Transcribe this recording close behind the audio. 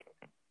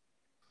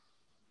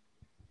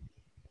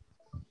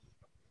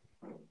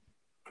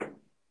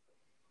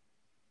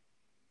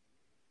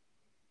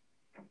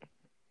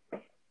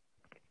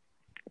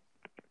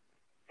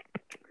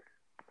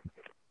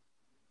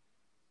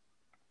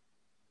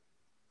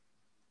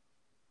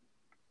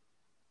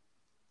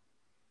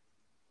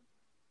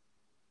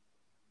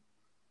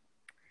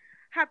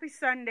Happy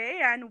Sunday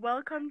and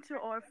welcome to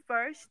our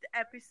first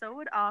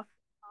episode of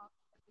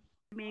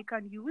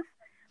Jamaican Youth.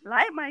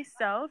 Like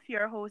myself,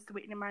 your host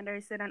Whitney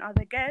Manderson and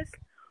other guests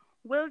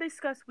will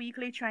discuss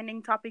weekly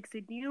trending topics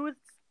in news,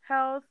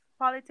 health,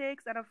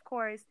 politics, and of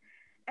course,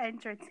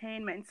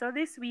 entertainment. So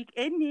this week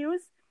in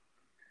news,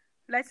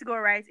 let's go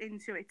right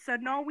into it. So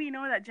now we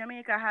know that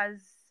Jamaica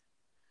has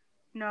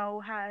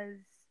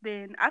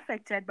been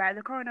affected by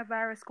the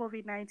coronavirus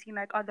COVID-19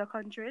 like other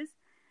countries.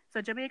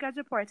 So Jamaica has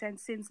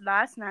reported since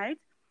last night,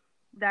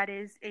 that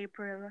is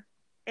April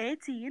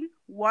 18,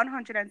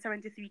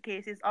 173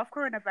 cases of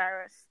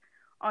coronavirus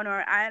on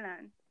our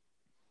island.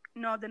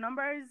 Now, the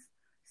numbers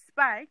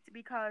spiked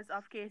because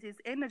of cases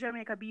in the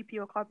Jamaica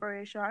BPO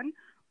Corporation,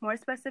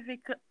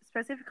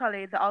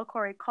 specifically the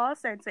Alcori call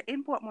center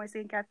in Portmore,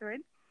 St.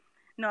 Catherine.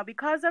 Now,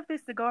 because of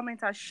this, the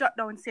government has shut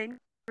down St.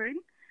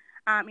 Catherine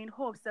in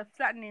hopes of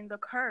flattening the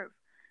curve.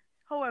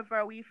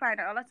 However, we find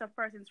that a lot of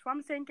persons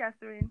from St.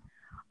 Catherine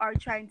are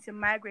trying to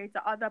migrate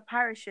to other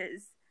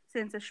parishes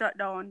since the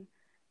shutdown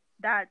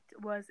that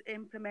was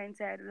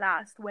implemented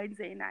last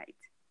Wednesday night.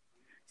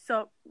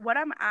 So, what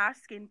I'm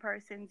asking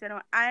persons,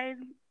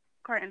 I'm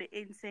currently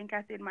in St.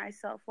 Catherine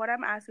myself. What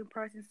I'm asking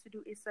persons to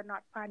do is to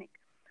not panic.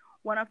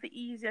 One of the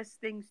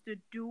easiest things to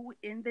do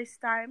in this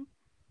time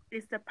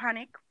is to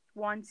panic,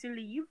 want to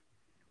leave,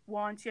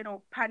 want,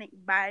 panic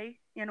buy,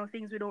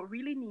 things we don't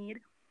really need.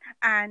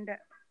 And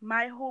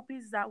my hope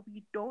is that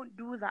we don't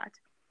do that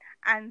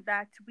and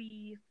that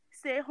we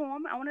stay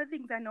home. And one of the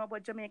things I know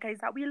about Jamaica is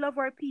that we love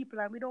our people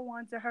and we don't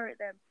want to hurt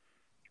them.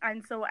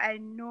 And so I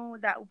know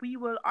that we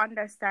will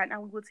understand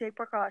and we will take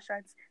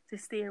precautions to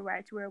stay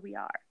right where we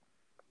are.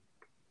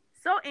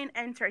 So in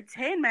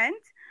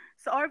entertainment,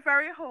 our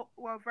very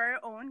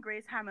own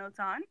Grace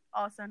Hamilton,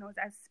 also known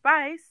as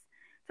Spice,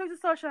 took to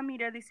social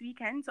media this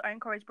weekend to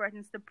encourage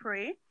persons to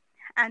pray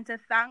and to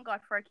thank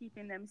God for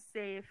keeping them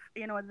safe,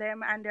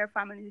 them and their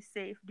families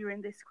safe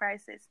during this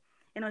crisis.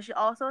 She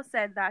also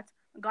said that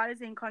God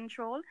is in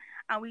control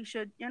and we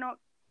should,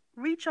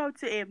 reach out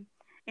to Him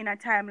in a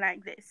time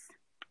like this.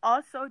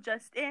 Also,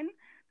 just in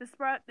the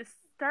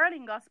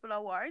Sterling Gospel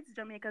Awards,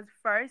 Jamaica's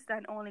first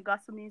and only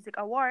gospel music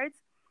awards,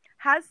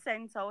 has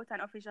sent out an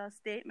official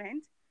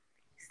statement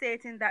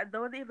stating that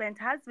though the event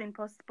has been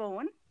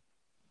postponed,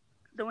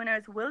 the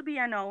winners will be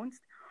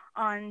announced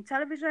on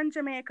Television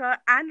Jamaica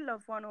and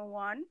Love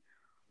 101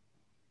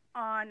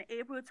 on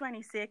April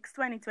 26,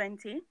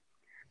 2020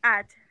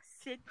 at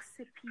 6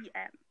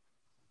 p.m.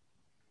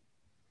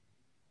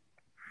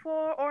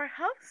 For our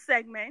health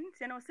segment,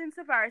 since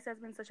the virus has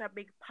been such a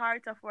big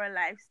part of our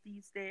lives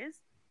these days,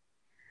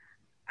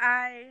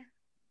 I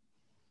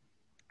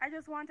I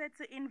just wanted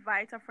to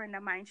invite a friend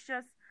of mine to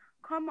just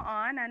come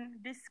on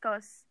and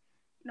discuss,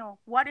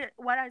 what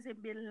has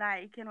it been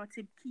like,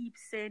 to keep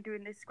sane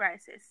during this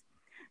crisis.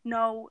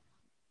 Now,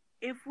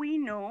 if we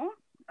know,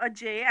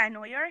 Ajay, I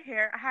know you're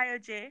here. Hi,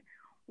 Ajay.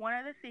 One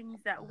of the things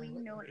that we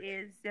know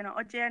is,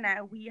 Ajay and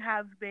I, we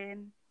have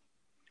been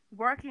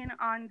working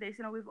on this.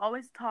 We've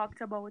always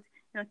talked about,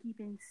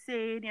 keeping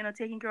sane,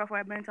 taking care of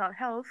our mental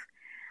health.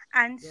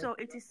 And Yep. so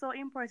it is so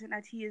important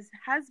that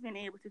has been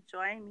able to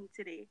join me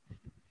today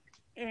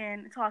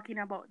in talking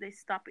about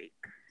this topic.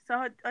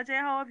 So, Ajay,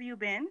 how have you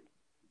been?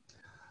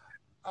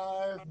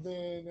 I've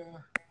been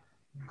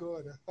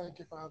good. Thank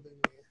you for having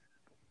me.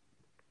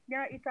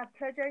 It's a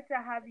pleasure to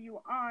have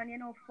you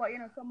on, for,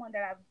 someone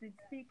that I've been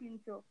speaking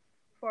to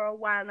for a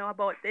while now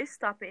about this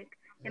topic.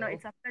 Yep.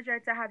 It's a pleasure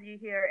to have you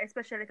here,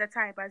 especially at a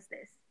time as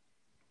this.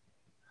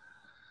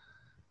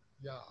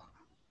 Yeah.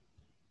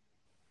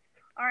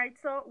 All right,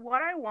 so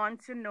what I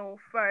want to know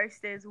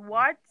first is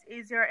what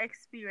is your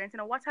experience?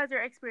 What has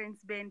your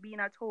experience been being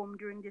at home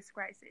during this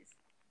crisis?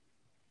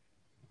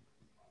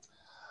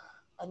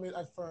 I mean,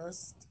 at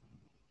first,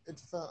 it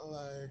felt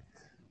like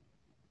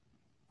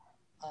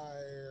I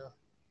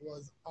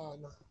was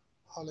on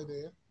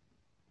holiday,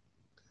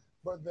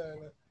 but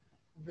then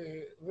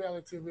the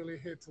reality really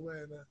hit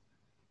when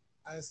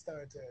I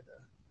started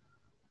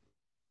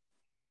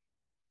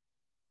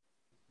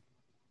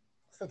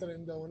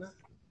settling down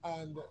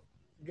and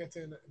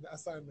getting the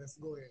assignments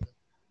going.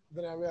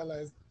 Then I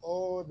realized,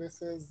 oh,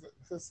 this is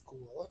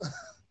school,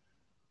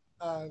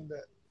 and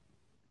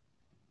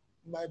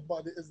my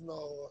body is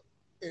now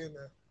in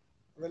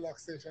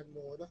relaxation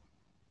mode,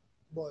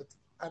 but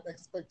I'm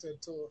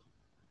expected to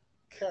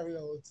carry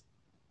out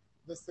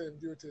the same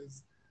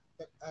duties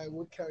that I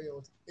would carry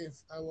out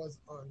if I was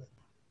on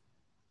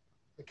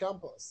the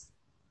campus.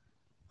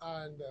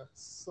 And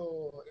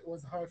so it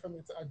was hard for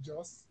me to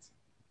adjust.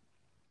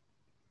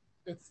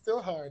 It's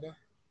still hard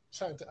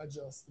trying to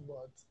adjust,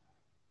 but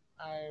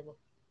I'm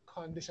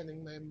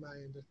conditioning my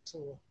mind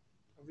to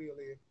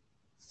really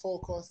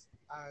focus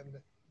and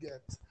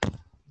get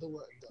the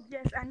work done.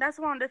 Yes, and that's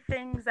one of the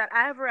things that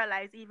I've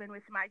realized even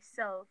with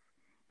myself.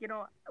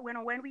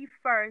 When we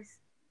first,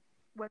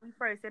 were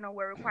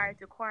required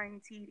to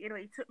quarantine,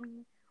 it took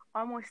me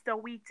almost a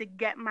week to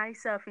get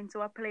myself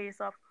into a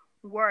place of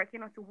work,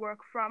 to work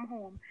from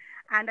home.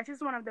 And that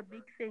is one of the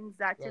big things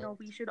that, Right.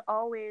 we should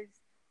always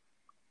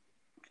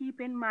keep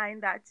in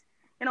mind that,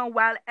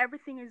 while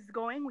everything is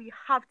going, we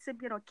have to,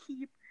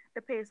 keep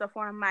the pace of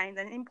our minds.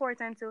 And it's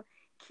important to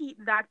keep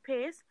that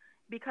pace,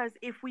 because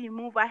if we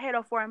move ahead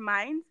of our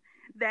minds,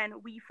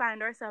 then we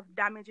find ourselves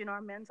damaging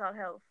our mental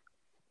health.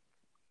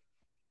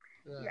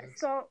 Yes. Right.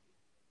 So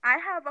I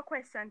have a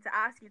question to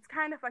ask you. It's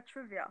kind of a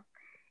trivia.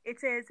 It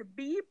says,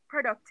 be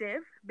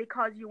productive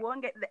because you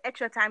won't get the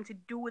extra time to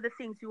do the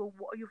things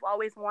you've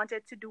always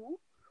wanted to do,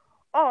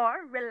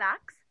 or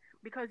relax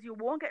because you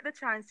won't get the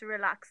chance to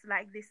relax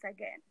like this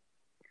again.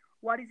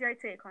 What is your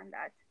take on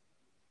that?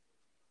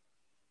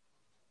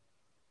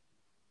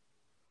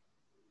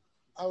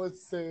 I would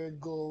say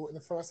go in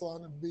the first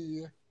one,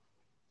 be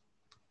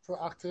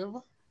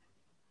proactive.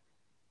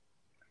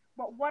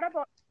 But what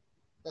about,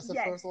 That's the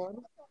yes, first one.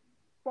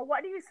 but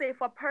what do you say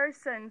for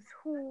persons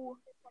who,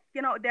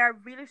 they're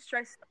really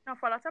stressed?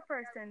 For a lot of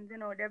persons,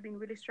 they've been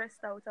really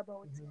stressed out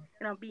about,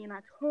 Hmm. being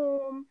at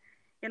home.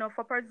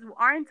 For persons who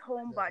aren't Yeah.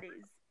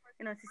 homebodies,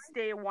 to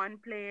stay one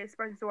place,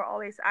 persons who are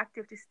always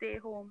active to stay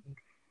home.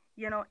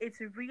 It's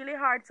really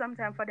hard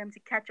sometimes Hmm. for them to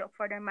catch up,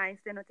 for their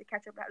minds, to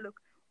catch up that,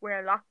 look,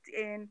 we're locked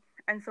in.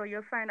 And so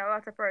you'll find a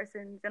lot of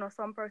persons,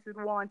 some persons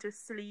want to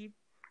sleep,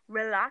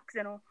 relax,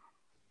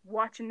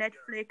 watch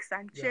Netflix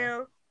and Yeah.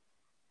 chill.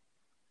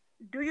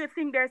 Do you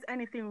think there's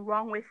anything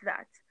wrong with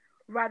that,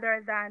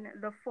 rather than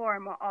the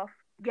form of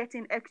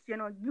getting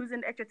extra,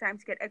 using extra time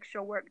to get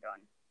extra work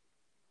done?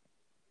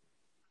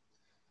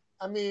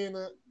 I mean,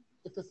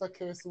 if it's a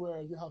case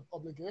where you have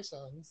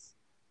obligations,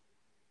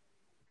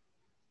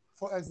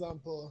 for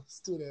example,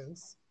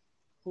 students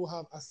who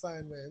have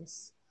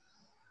assignments,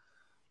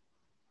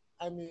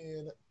 I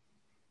mean,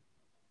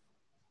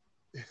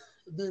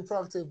 being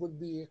proactive would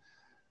be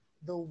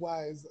the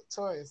wise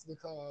choice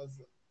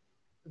because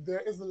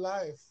there is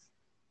life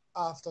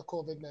after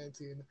COVID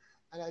 19.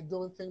 And I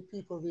don't think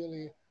people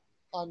really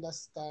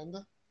understand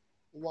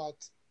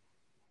what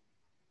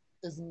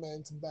is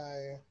meant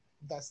by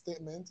that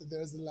statement.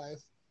 There's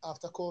life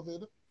after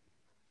COVID.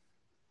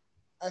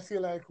 I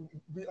feel like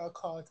we are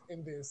caught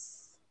in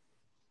this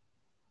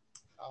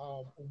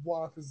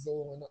warp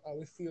zone, and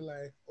we feel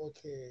like,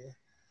 okay,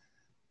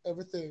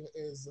 everything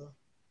is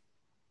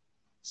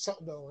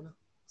shut down.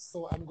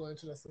 So I'm going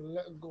to just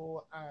let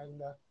go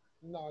and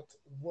not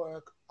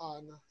work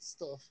on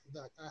stuff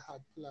that I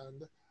had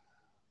planned.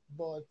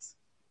 But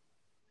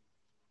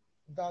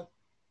that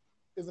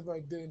is a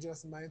very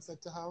dangerous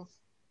mindset to have.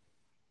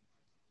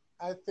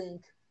 I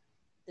think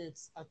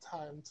it's a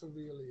time to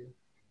really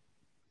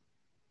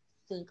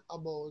think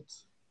about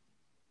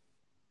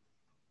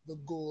the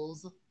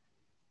goals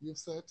you've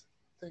set,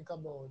 think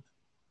about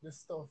the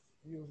stuff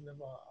you've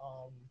never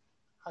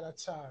had a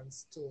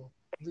chance to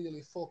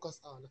really focus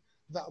on.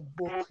 That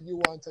book you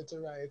wanted to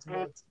write,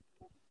 but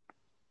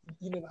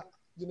you never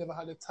you never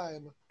had the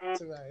time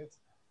to write.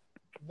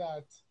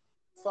 That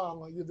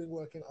song you've been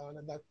working on,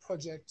 and that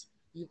project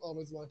you've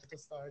always wanted to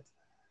start.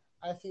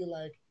 I feel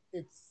like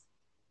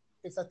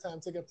it's a time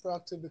to get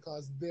proactive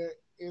because there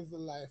is a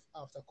life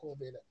after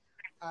COVID.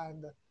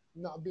 And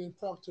not being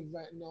proactive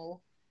right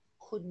now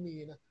could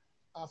mean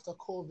after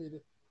COVID,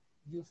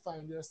 you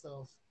find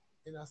yourself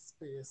in a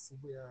space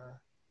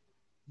where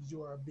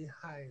you're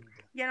behind.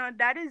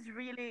 That is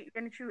really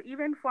true.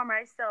 Even for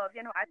myself,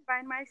 I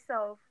find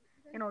myself,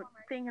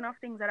 thinking of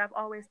things that I've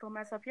always told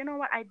myself,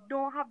 what, I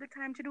don't have the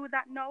time to do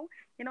that now.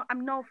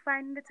 I'm now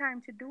finding the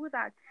time to do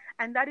that.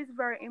 And that is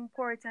very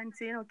important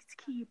to, to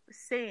keep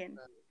saying.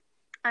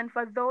 And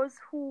for those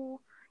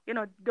who,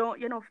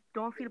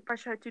 don't feel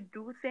pressure to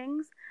do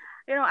things,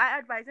 I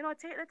advise,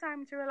 take the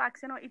time to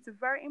relax. It's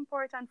very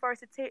important for us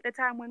to take the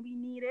time when we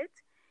need it,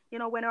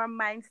 when our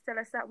minds tell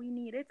us that we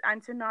need it,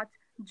 and to not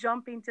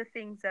jump into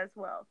things as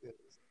well. Yes.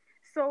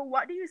 So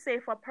what do you say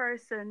for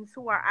persons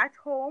who are at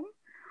home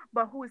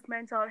but whose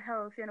mental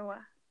health,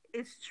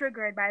 is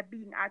triggered by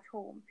being at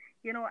home?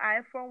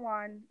 I, for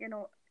one,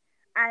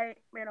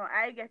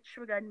 I get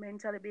triggered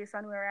mentally based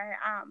on where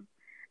I am.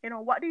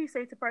 What do you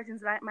say to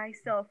persons like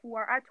myself who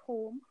are at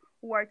home,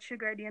 who are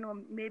triggered,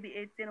 maybe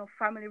it's,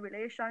 family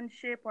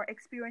relationship or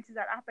experiences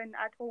that happen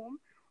at home?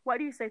 What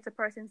do you say to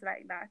persons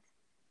like that?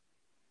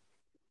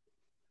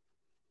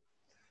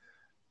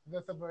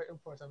 That's a very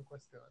important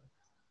question.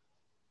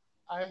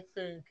 I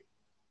think,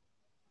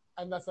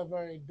 and that's a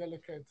very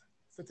delicate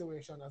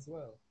situation as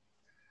well.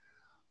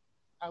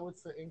 I would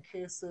say in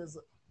cases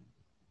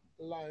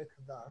like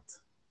that,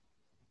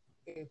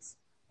 it's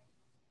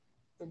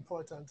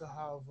important to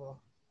have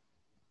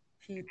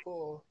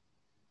people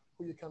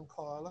who you can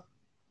call,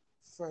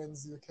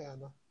 friends you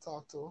can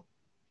talk to.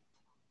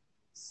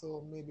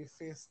 So maybe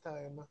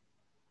FaceTime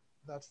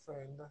that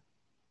friend,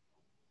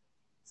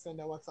 send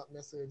a WhatsApp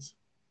message,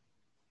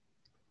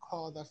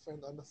 call that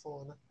friend on the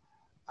phone,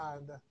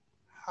 and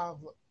have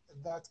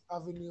that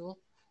avenue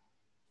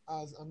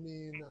as a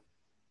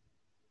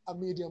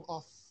medium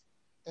of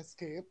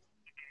escape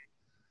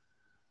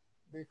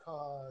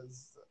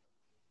because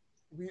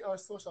we are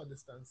social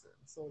distancing.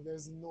 So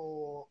there's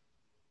no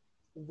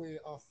way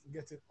of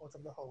getting out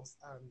of the house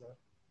and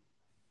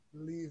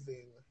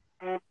leaving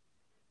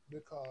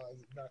because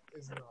that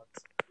is not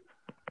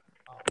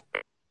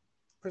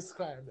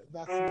prescribed.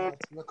 That's not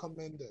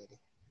recommended.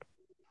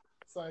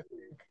 So I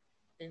think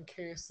in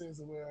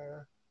cases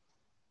where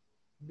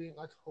being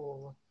at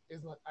home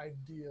is not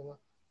ideal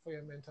for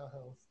your mental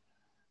health,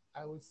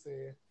 I would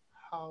say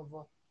have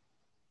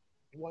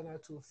one or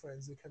two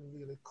friends you can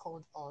really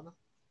count on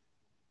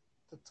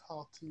to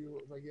talk to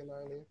you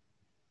regularly,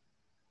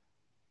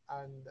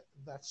 and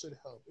that should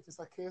help. If it's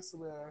a case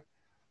where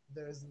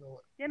there's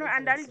no And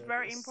internet that is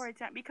very service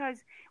important because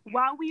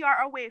while we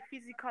are away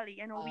physically,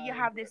 we and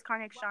have this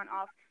connection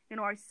of,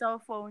 our cell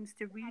phones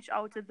to reach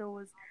out to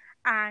those.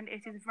 And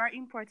it is very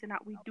important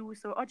that we do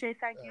so. OJ,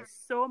 thank you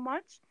so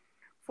much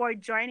for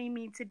joining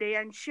me today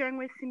and sharing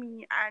with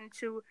me and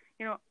to,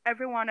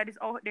 everyone that is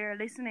out there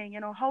listening,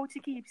 how to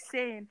keep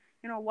sane,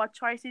 what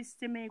choices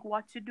to make,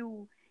 what to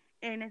do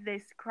in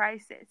this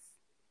crisis.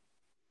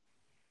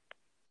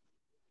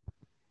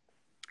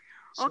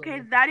 sure, Okay,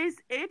 no that problem. is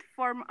it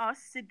from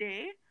us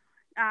today.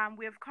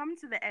 We have come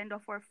to the end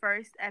of our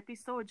first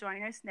episode.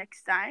 Join us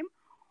next time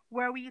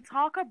where we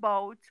talk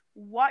about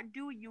what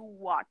do you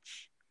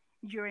watch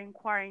during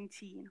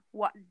quarantine?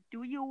 What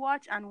do you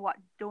watch and what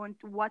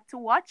to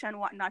watch and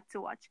what not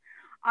to watch.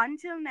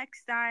 Until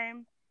next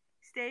time,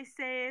 stay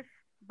safe.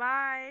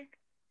 Bye.